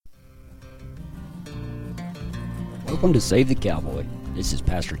Welcome to Save the Cowboy. This is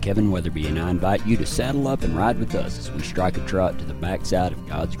Pastor Kevin Weatherby, and I invite you to saddle up and ride with us as we strike a trot to the backside of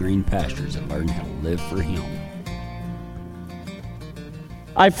God's green pastures and learn how to live for Him.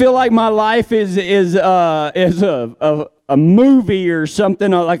 I feel like my life is a movie or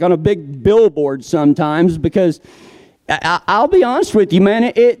something, like on a big billboard sometimes, because I'll be honest with you,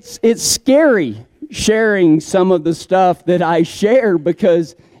 man, it's scary sharing some of the stuff that I share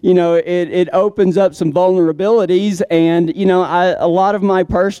because, you know, it opens up some vulnerabilities, and, you know, a lot of my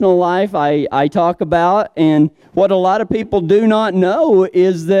personal life I talk about, and what a lot of people do not know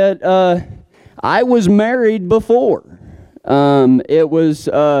is that I was married before. It was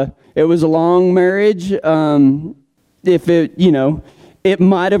a long marriage. If it, you know, it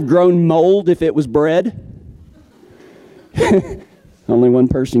might have grown mold if it was bread. Only one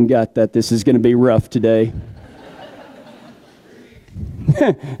person got that. This is going to be rough today.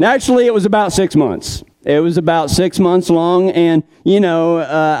 Actually, it was about 6 months. It was about 6 months long, and, you know,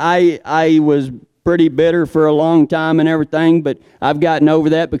 I was pretty bitter for a long time and everything, but I've gotten over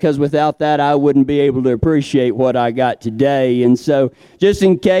that because without that, I wouldn't be able to appreciate what I got today. And so, just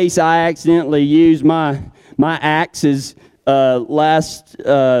in case I accidentally use my axe's her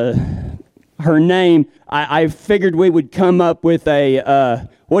name, I figured we would come up with a,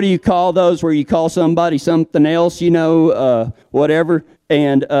 what do you call those where you call somebody something else, you know, whatever.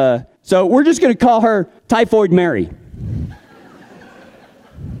 And so we're just going to call her Typhoid Mary.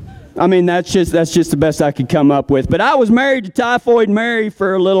 I mean, that's just the best I could come up with. But I was married to Typhoid Mary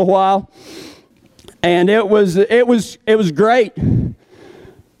for a little while, and it was great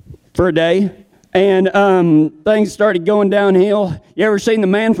for a day. And things started going downhill. You ever seen The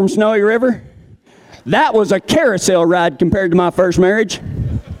Man from Snowy River? That was a carousel ride compared to my first marriage.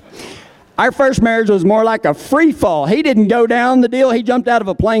 Our first marriage was more like a free fall. He didn't go down the deal. He jumped out of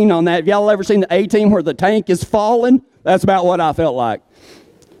a plane on that. Have y'all ever seen the A-Team where the tank is falling? That's about what I felt like.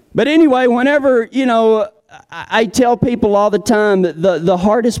 But anyway, whenever, you know, I tell people all the time that the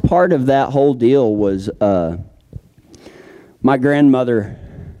hardest part of that whole deal was my grandmother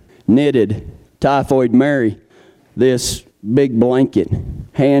knitted Typhoid Mary this big blanket,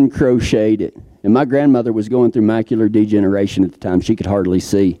 hand crocheted it. And my grandmother was going through macular degeneration at the time. She could hardly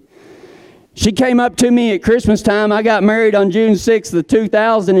see. She came up to me at Christmas time. I got married on June 6th of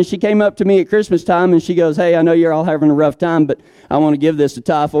 2000, and she came up to me at Christmas time, and she goes, "Hey, I know you're all having a rough time, but I want to give this to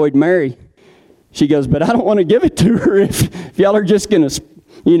Typhoid Mary." She goes, "But I don't want to give it to her if y'all are just going to,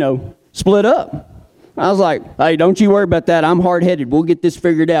 you know, split up." I was like, "Hey, don't you worry about that. I'm hard-headed. We'll get this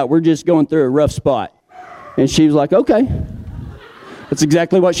figured out. We're just going through a rough spot." And she was like, "Okay." That's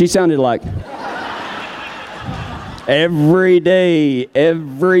exactly what she sounded like. Every day,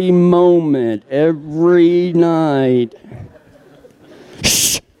 every moment, every night.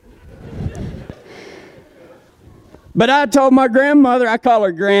 Shh. But I told my grandmother, I call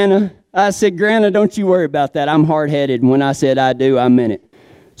her Grandma. I said, "Grandma, don't you worry about that. I'm hard-headed. And when I said I do, I meant it."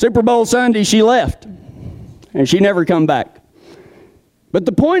 Super Bowl Sunday, she left. And she never come back. But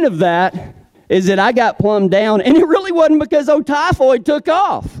the point of that is that I got plumbed down. And it really wasn't because typhoid took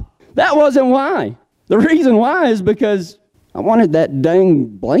off. That wasn't why. The reason why is because I wanted that dang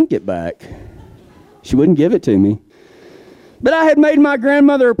blanket back. She wouldn't give it to me. But I had made my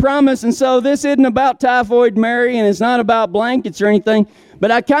grandmother a promise, and so this isn't about Typhoid Mary, and it's not about blankets or anything, but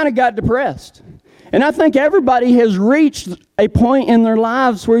I kind of got depressed. And I think everybody has reached a point in their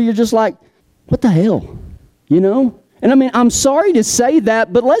lives where you're just like, what the hell? You know? And I mean, I'm sorry to say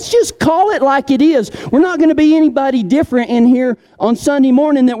that, but let's just call it like it is. We're not going to be anybody different in here on Sunday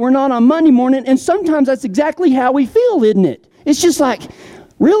morning that we're not on Monday morning. And sometimes that's exactly how we feel, isn't it? It's just like,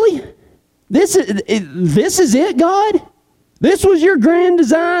 really? This is it, God? This was your grand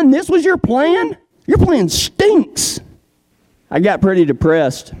design? This was your plan? Your plan stinks. I got pretty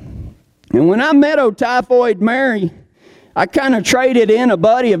depressed. And when I met Typhoid Mary, I kind of traded in a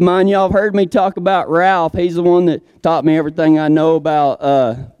buddy of mine. Y'all have heard me talk about Ralph. He's the one that taught me everything I know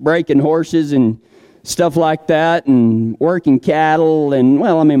about breaking horses and stuff like that and working cattle. And,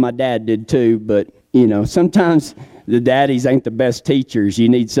 well, I mean, my dad did too. But, you know, sometimes the daddies ain't the best teachers. You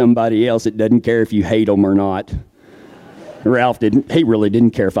need somebody else that doesn't care if you hate them or not. Ralph didn't. He really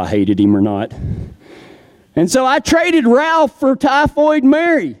didn't care if I hated him or not. And so I traded Ralph for Typhoid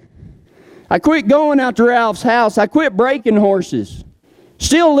Mary. I quit going out to Ralph's house. I quit breaking horses.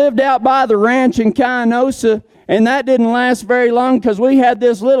 Still lived out by the ranch in Cayenosa, and that didn't last very long because we had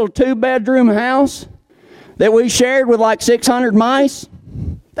this little 2-bedroom house that we shared with like 600 mice.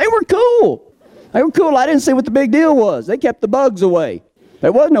 They were cool. I didn't see what the big deal was. They kept the bugs away.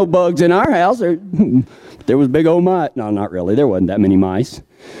 There was no bugs in our house. There was big old mice. No, not really. There wasn't that many mice.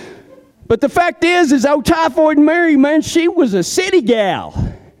 But the fact is old Typhoid Mary, man, she was a city gal.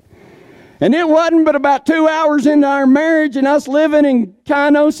 And it wasn't but about 2 hours into our marriage and us living in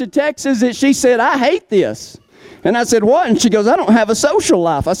Kinosa, Texas, that she said, I hate this. And I said, what? And she goes, I don't have a social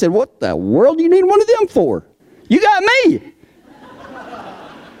life. I said, what the world do you need one of them for? You got me.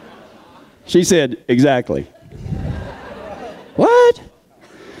 She said, exactly. What?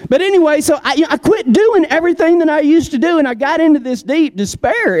 But anyway, so I quit doing everything that I used to do, and I got into this deep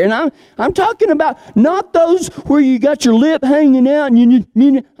despair. And I'm talking about not those where you got your lip hanging out,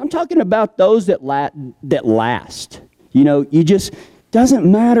 and I'm talking about those that last. You know, you just, doesn't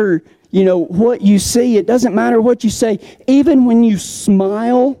matter, you know, what you see. It doesn't matter what you say. Even when you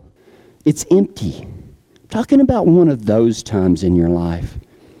smile, it's empty. I'm talking about one of those times in your life.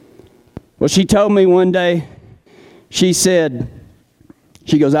 Well, she told me one day,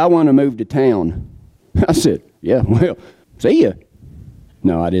 she goes, I want to move to town. I said, yeah, well, see ya.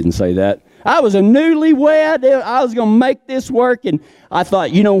 No, I didn't say that. I was a newlywed. I was going to make this work, and I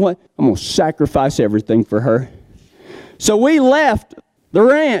thought, you know what? I'm going to sacrifice everything for her. So we left the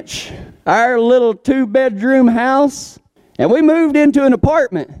ranch, our little 2-bedroom house, and we moved into an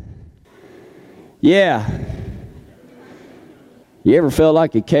apartment. Yeah. You ever felt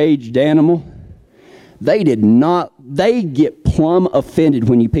like a caged animal? They get plumb offended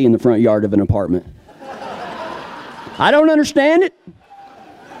when you pee in the front yard of an apartment. I don't understand it.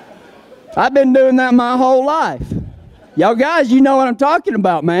 I've been doing that my whole life. Y'all guys, you know what I'm talking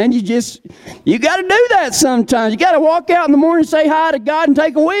about, man. You got to do that sometimes. You got to walk out in the morning, say hi to God, and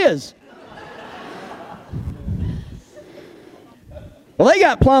take a whiz. Well, they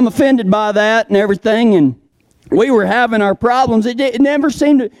got plumb offended by that and everything, and we were having our problems. It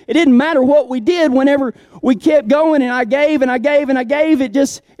didn't matter what we did. Whenever we kept going and I gave,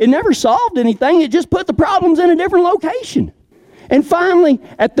 it never solved anything. It just put the problems in a different location. And finally,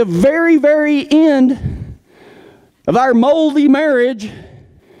 at the very, very end of our moldy marriage,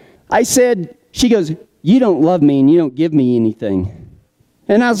 I said, she goes, you don't love me and you don't give me anything.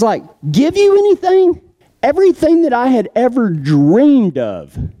 And I was like, give you anything? Everything that I had ever dreamed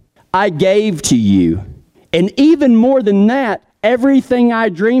of, I gave to you. And even more than that, everything I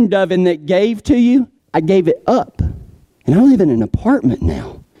dreamed of and that gave to you, I gave it up. And I live in an apartment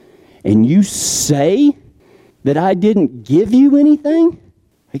now. And you say that I didn't give you anything?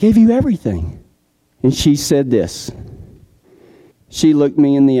 I gave you everything. And she said this. She looked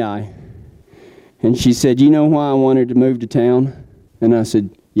me in the eye. And she said, you know why I wanted to move to town? And I said,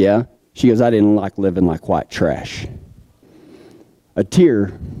 yeah. She goes, I didn't like living like white trash. A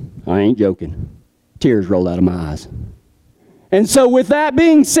tear, I ain't joking, tears rolled out of my eyes. And so with that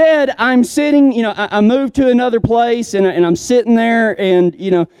being said, I'm sitting, I moved to another place, and I'm sitting there, and,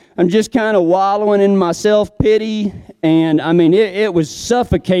 I'm just kind of wallowing in my self-pity, and, it was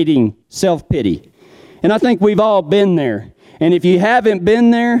suffocating self-pity. And I think we've all been there. And if you haven't been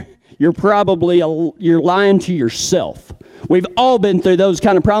there, you're lying to yourself. We've all been through those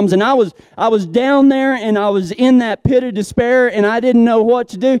kind of problems. And I was down there, and I was in that pit of despair, and I didn't know what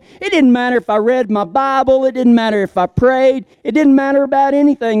to do. It didn't matter if I read my Bible. It didn't matter if I prayed. It didn't matter about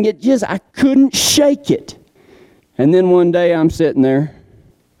anything. I couldn't shake it. And then one day I'm sitting there,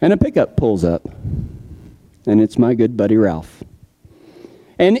 and a pickup pulls up. And it's my good buddy Ralph.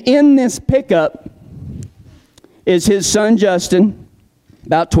 And in this pickup is his son Justin,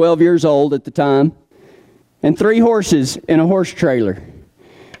 about 12 years old at the time, and 3 horses in a horse trailer.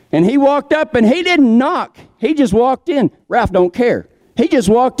 And he walked up, and he didn't knock. He just walked in. Ralph don't care. He just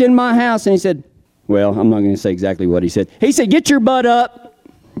walked in my house, and he said, well, I'm not going to say exactly what he said. He said, get your butt up.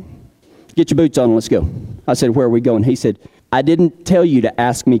 Get your boots on, let's go. I said, where are we going? He said, I didn't tell you to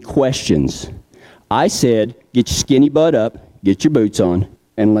ask me questions. I said, get your skinny butt up, get your boots on,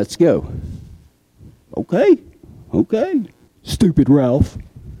 and let's go. Okay. Stupid Ralph.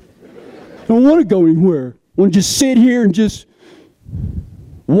 I don't want to go anywhere. I want to just sit here and just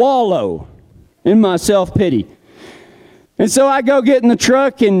wallow in my self-pity. And so I go get in the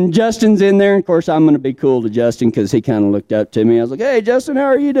truck, and Justin's in there. And of course, I'm going to be cool to Justin because he kind of looked up to me. I was like, hey, Justin, how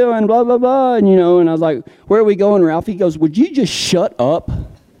are you doing? Blah, blah, blah. And, and I was like, where are we going, Ralph? He goes, would you just shut up?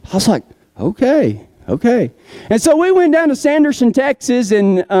 I was like, okay. And so we went down to Sanderson, Texas,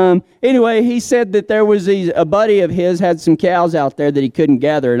 and anyway, he said that there was a buddy of his had some cows out there that he couldn't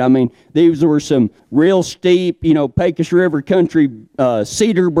gather. And these were some real steep, Pecos River country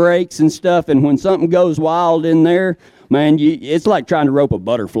cedar breaks and stuff. And when something goes wild in there, man, it's like trying to rope a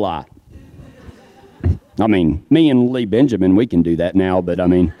butterfly. Me and Lee Benjamin, we can do that now, but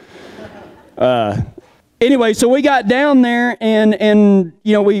Anyway, so we got down there and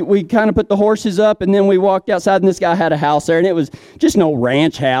you know, we kind of put the horses up, and then we walked outside, and this guy had a house there, and it was just no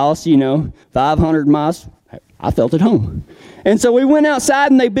ranch house, you know, 500 miles. I felt at home. And so we went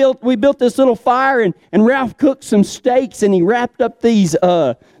outside, and we built this little fire, and Ralph cooked some steaks, and he wrapped up these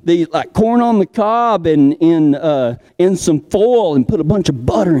like corn on the cob and in some foil, and put a bunch of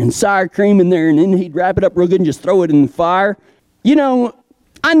butter and sour cream in there, and then he'd wrap it up real good and just throw it in the fire. You know,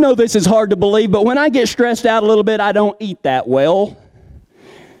 I know this is hard to believe, but when I get stressed out a little bit, I don't eat that well.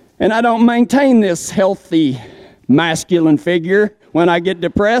 And I don't maintain this healthy, masculine figure when I get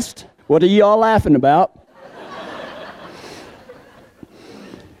depressed. What are you all laughing about?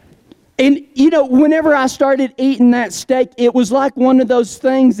 And, you know, whenever I started eating that steak, it was like one of those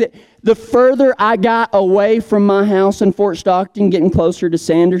things that the further I got away from my house in Fort Stockton, getting closer to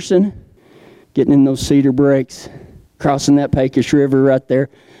Sanderson, getting in those cedar breaks, crossing that Pecos River right there,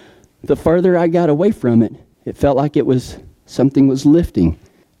 the further I got away from it, it felt like something was lifting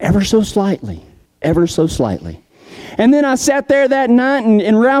ever so slightly, ever so slightly. And then I sat there that night,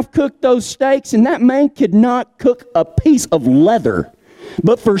 and Ralph cooked those steaks, and that man could not cook a piece of leather.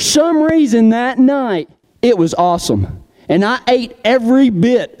 But for some reason that night, it was awesome. And I ate every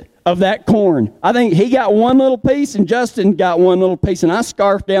bit of that corn. I think he got one little piece and Justin got one little piece, and I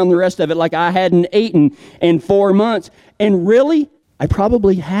scarfed down the rest of it like I hadn't eaten in 4 months. And really, I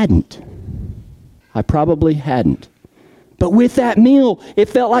probably hadn't. But with that meal, it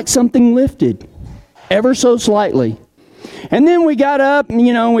felt like something lifted ever so slightly. And then we got up, and,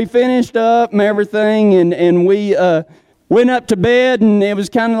 you know, we finished up and everything, and we went up to bed, and it was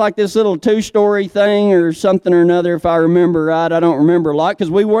kind of like this little 2-story thing or something or another, if I remember right. I don't remember a lot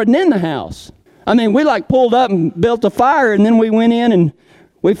because we weren't in the house. I mean, we like pulled up and built a fire, and then we went in and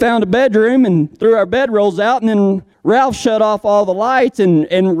we found a bedroom and threw our bedrolls out, and then Ralph shut off all the lights,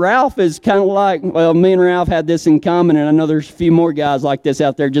 and Ralph is kind of like, well, me and Ralph had this in common, and I know there's a few more guys like this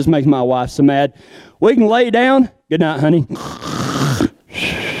out there. It just makes my wife so mad. We can lay down. Good night, honey.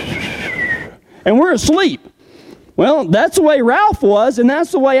 And we're asleep. Well, that's the way Ralph was, and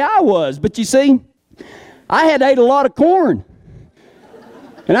that's the way I was. But you see, I had ate a lot of corn.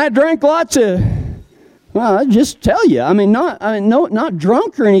 And I drank lots of, well, I just tell you, not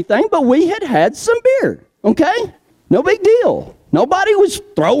drunk or anything, but we had some beer, okay? No big deal. Nobody was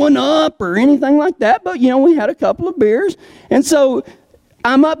throwing up or anything like that, but, you know, we had a couple of beers. And so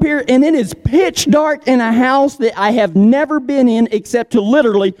I'm up here, and it is pitch dark in a house that I have never been in except to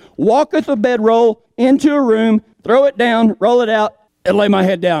literally walk with a bedroll into a room, throw it down, roll it out, and lay my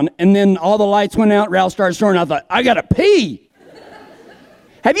head down. And then all the lights went out. Ralph started snoring. I thought, I got to pee.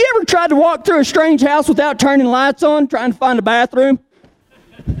 Have you ever tried to walk through a strange house without turning lights on, trying to find a bathroom?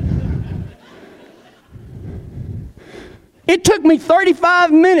 It took me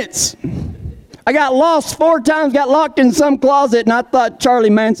 35 minutes. I got lost 4 times, got locked in some closet, and I thought Charlie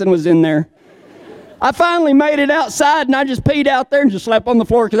Manson was in there. I finally made it outside, and I just peed out there and just slept on the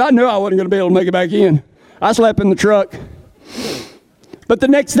floor because I knew I wasn't going to be able to make it back in. I slept in the truck. But the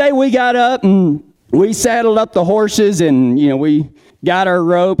next day we got up and we saddled up the horses, and, you know, we got our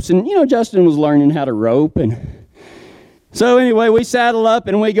ropes, and, you know, Justin was learning how to rope. And so anyway, we saddle up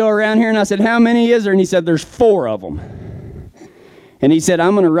and we go around here, and I said, how many is there? And he said, there's 4 of them. And he said,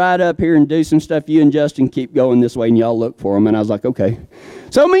 I'm going to ride up here and do some stuff. You and Justin keep going this way, and y'all look for them. And I was like, okay.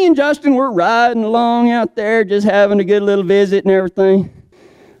 So me and Justin were riding along out there, just having a good little visit and everything.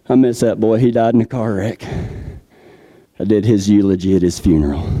 I miss that boy. He died in a car wreck. I did his eulogy at his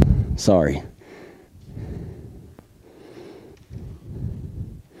funeral. Sorry.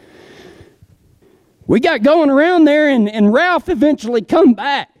 We got going around there, and Ralph eventually come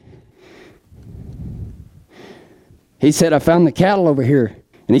back. He said, I found the cattle over here.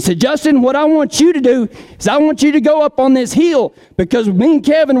 And he said, Justin, what I want you to do is I want you to go up on this hill, because me and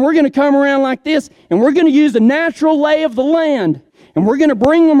Kevin, we're going to come around like this, and we're going to use the natural lay of the land, and we're going to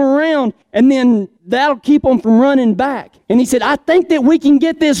bring them around, and then that'll keep them from running back. And he said, I think that we can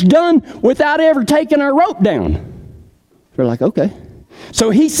get this done without ever taking our rope down. We're like, okay. So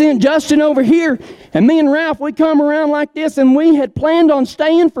he sent Justin over here, and me and Ralph, we come around like this, and we had planned on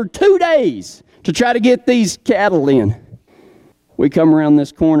staying for 2 days to try to get these cattle in. We come around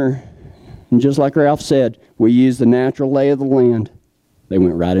this corner, and just like Ralph said, we used the natural lay of the land. They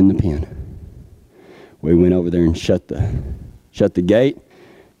went right in the pen. We went over there and shut the gate,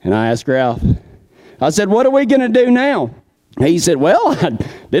 and I asked Ralph, I said, what are we going to do now? He said, well, I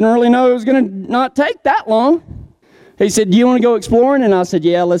didn't really know it was going to not take that long. He said, do you want to go exploring? And I said,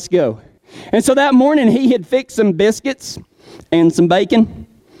 yeah, let's go. And so that morning, he had fixed some biscuits and some bacon.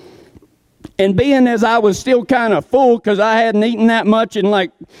 And being as I was still kind of full because I hadn't eaten that much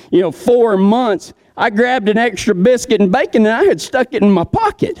in 4 months, I grabbed an extra biscuit and bacon and I had stuck it in my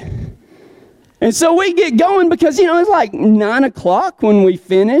pocket. And so we get going because, it's like 9 o'clock when we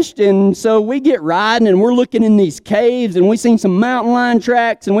finished. And so we get riding and we're looking in these caves and we seen some mountain lion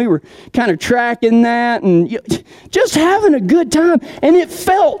tracks and we were kind of tracking that and just having a good time. And it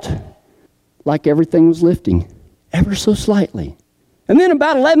felt like everything was lifting ever so slightly. And then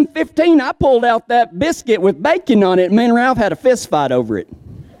about 11:15, I pulled out that biscuit with bacon on it and me and Ralph had a fist fight over it.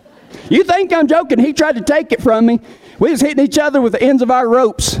 You think I'm joking? He tried to take it from me. We was hitting each other with the ends of our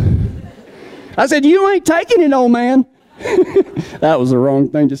ropes. I said, you ain't taking it, old man. That was the wrong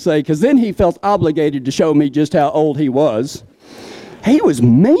thing to say, because then he felt obligated to show me just how old he was. He was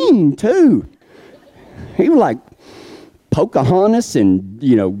mean, too. He was like Pocahontas and,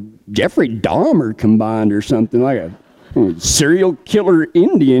 Jeffrey Dahmer combined or something, like a serial killer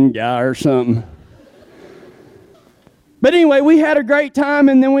Indian guy or something. But anyway, we had a great time,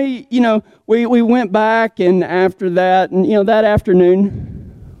 and then we went back, and after that, and that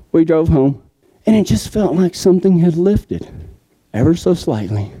afternoon, we drove home. And it just felt like something had lifted, ever so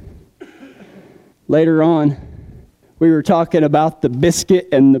slightly. Later on, we were talking about the biscuit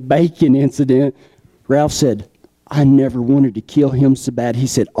and the bacon incident. Ralph said, I never wanted to kill him so bad. He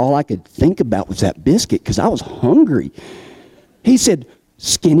said, all I could think about was that biscuit because I was hungry. He said,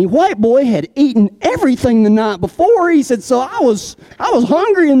 skinny white boy had eaten everything the night before. He said, so I was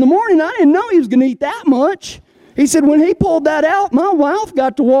hungry in the morning. I didn't know he was going to eat that much. He said, when he pulled that out, my wife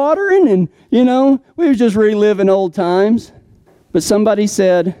got to watering and, we was just reliving old times. But somebody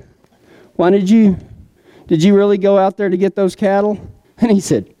said, did you really go out there to get those cattle? And he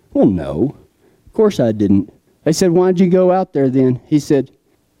said, well, no, of course I didn't. They said, why'd you go out there then? He said,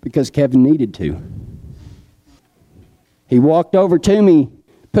 because Kevin needed to. He walked over to me,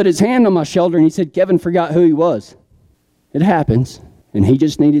 put his hand on my shoulder, and he said, Kevin forgot who he was. It happens, and he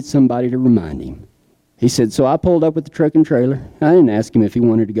just needed somebody to remind him. He said, so I pulled up with the truck and trailer. I didn't ask him if he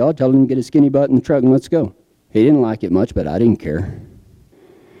wanted to go. I told him to get his skinny butt in the truck and let's go. He didn't like it much, but I didn't care.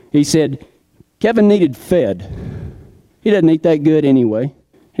 He said, Kevin needed fed. He doesn't eat that good anyway.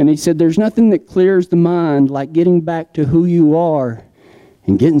 And he said, there's nothing that clears the mind like getting back to who you are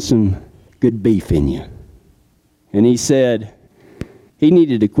and getting some good beef in you. And he said he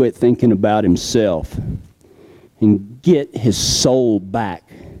needed to quit thinking about himself and get his soul back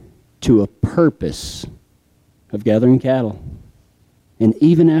to a purpose of gathering cattle. And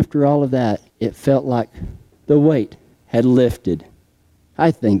even after all of that, it felt like the weight had lifted. I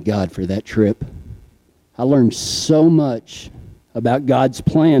thank God for that trip. I learned so much about God's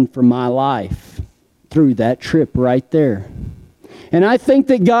plan for my life through that trip right there. And I think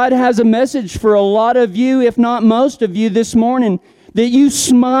that God has a message for a lot of you, if not most of you this morning, that you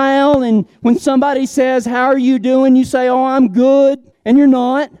smile and when somebody says, how are you doing? You say, oh, I'm good. And you're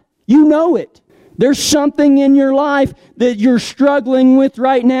not. You know it. There's something in your life that you're struggling with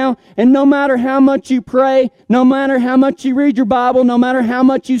right now, and no matter how much you pray, no matter how much you read your Bible, no matter how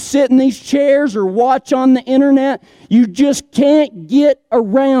much you sit in these chairs or watch on the internet, you just can't get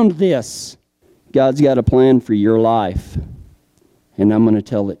around this. God's got a plan for your life, and I'm going to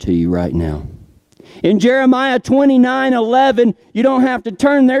tell it to you right now. In Jeremiah 29:11, you don't have to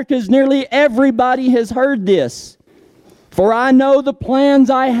turn there because nearly everybody has heard this. For I know the plans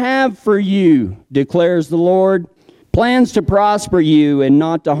I have for you, declares the Lord. Plans to prosper you and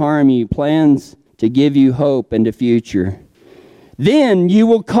not to harm you. Plans to give you hope and a future. Then you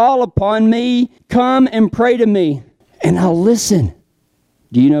will call upon me, come and pray to me, and I'll listen.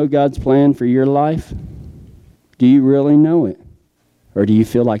 Do you know God's plan for your life? Do you really know it? Or do you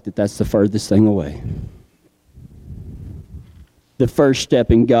feel like that's the furthest thing away? The first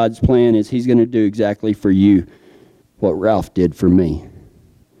step in God's plan is He's going to do exactly for you what Ralph did for me.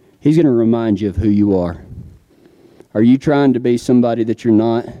 He's going to remind you of who you are. Are you trying to be somebody that you're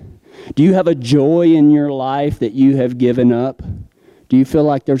not? Do you have a joy in your life that you have given up? Do you feel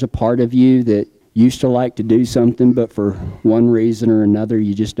like there's a part of you that used to like to do something, but for one reason or another,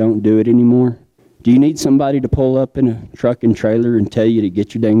 you just don't do it anymore? Do you need somebody to pull up in a truck and trailer and tell you to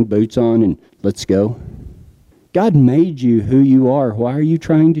get your dang boots on and let's go? God made you who you are. Why are you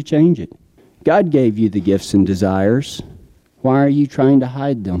trying to change it? God gave you the gifts and desires. Why are you trying to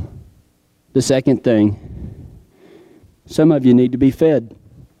hide them? The second thing, some of you need to be fed.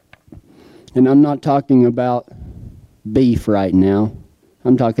 And I'm not talking about beef right now.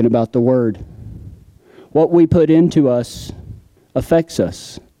 I'm talking about the Word. What we put into us affects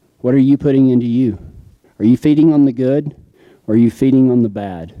us. What are you putting into you? Are you feeding on the good or are you feeding on the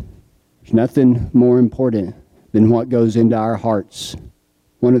bad? There's nothing more important than what goes into our hearts.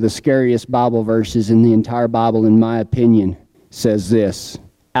 One of the scariest Bible verses in the entire Bible, in my opinion, says this: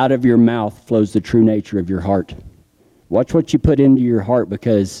 out of your mouth flows the true nature of your heart. Watch what you put into your heart,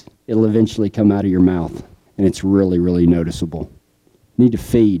 because it'll eventually come out of your mouth, and it's really, really noticeable. You need to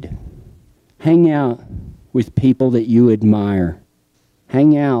feed. Hang out with people that you admire.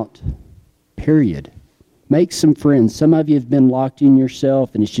 Hang out, period. Make some friends. Some of you have been locked in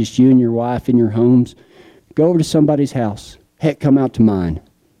yourself, and it's just you and your wife in your homes. Go over to somebody's house. Heck, come out to mine.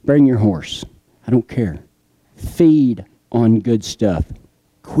 Bring your horse. I don't care. Feed on good stuff.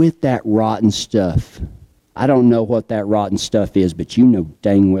 Quit that rotten stuff. I don't know what that rotten stuff is, but you know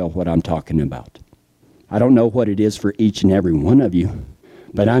dang well what I'm talking about. I don't know what it is for each and every one of you,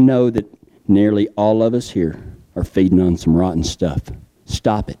 but I know that nearly all of us here are feeding on some rotten stuff.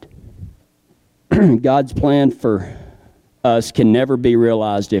 Stop it. God's plan for us can never be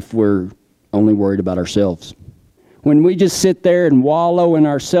realized if we're only worried about ourselves. When we just sit there and wallow in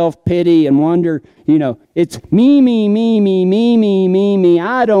our self-pity and wonder, it's me,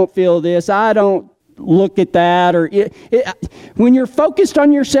 I don't feel this, I don't look at that. When you're focused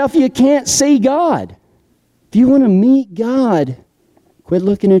on yourself, you can't see God. If you want to meet God, quit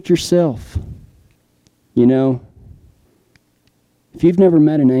looking at yourself. If you've never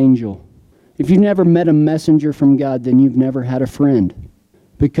met an angel, if you've never met a messenger from God, then you've never had a friend.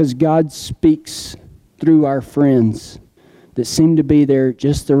 Because God speaks through our friends that seem to be there at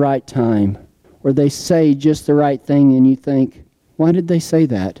just the right time, or they say just the right thing, and you think, why did they say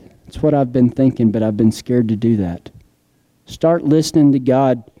that? It's what I've been thinking, but I've been scared to do that. Start listening to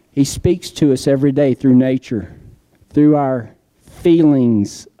God. He speaks to us every day through nature, through our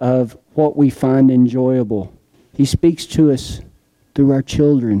feelings of what we find enjoyable. He speaks to us through our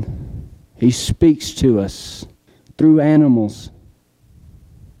children. He speaks to us through animals.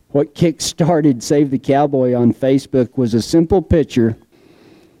 What kick-started Save the Cowboy on Facebook was a simple picture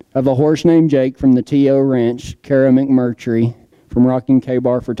of a horse named Jake from the T.O. Ranch, Kara McMurtry from Rockin'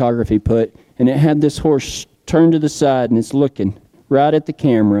 K-Bar Photography put, and it had this horse turned to the side and it's looking right at the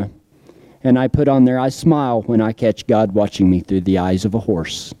camera. And I put on there, I smile when I catch God watching me through the eyes of a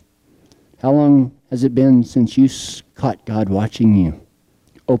horse. How long has it been since you caught God watching you?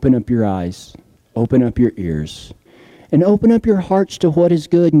 Open up your eyes, open up your ears, and open up your hearts to what is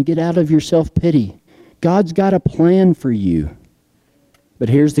good, and get out of your self-pity. God's got a plan for you. But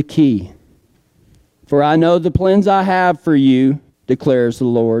here's the key. For I know the plans I have for you, declares the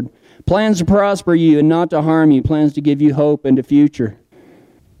Lord. Plans to prosper you and not to harm you. Plans to give you hope and a future.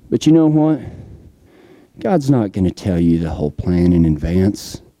 But you know what? God's not going to tell you the whole plan in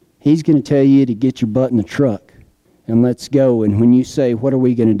advance. He's going to tell you to get your butt in the truck and let's go. And when you say, what are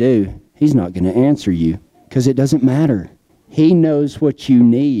we going to do? He's not going to answer you. Because it doesn't matter. He knows what you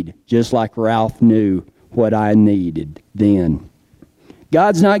need, just like Ralph knew what I needed then.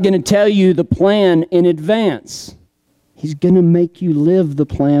 God's not going to tell you the plan in advance. He's going to make you live the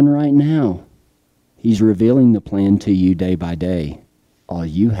plan right now. He's revealing the plan to you day by day. All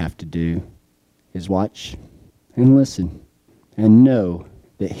you have to do is watch and listen and know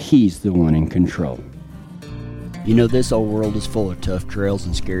that He's the one in control. This old world is full of tough trails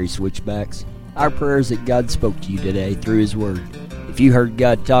and scary switchbacks. Our prayer is that God spoke to you today through His Word. If you heard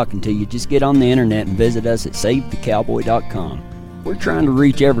God talking to you, just get on the internet and visit us at SaveTheCowboy.com. We're trying to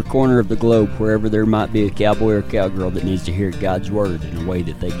reach every corner of the globe wherever there might be a cowboy or cowgirl that needs to hear God's Word in a way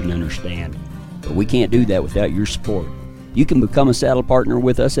that they can understand. But we can't do that without your support. You can become a saddle partner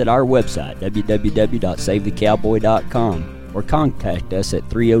with us at our website, www.SaveTheCowboy.com, or contact us at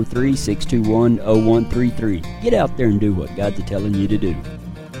 303-621-0133. Get out there and do what God's telling you to do.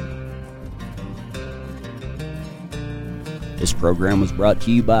 This program was brought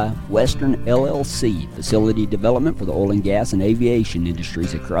to you by Western LLC, facility development for the oil and gas and aviation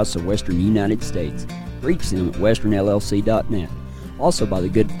industries across the western United States. Reach them at westernllc.net. Also by the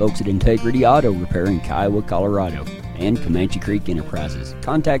good folks at Integrity Auto Repair in Kiowa, Colorado, and Comanche Creek Enterprises.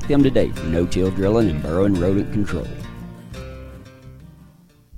 Contact them today for no-till drilling and burrow and rodent control.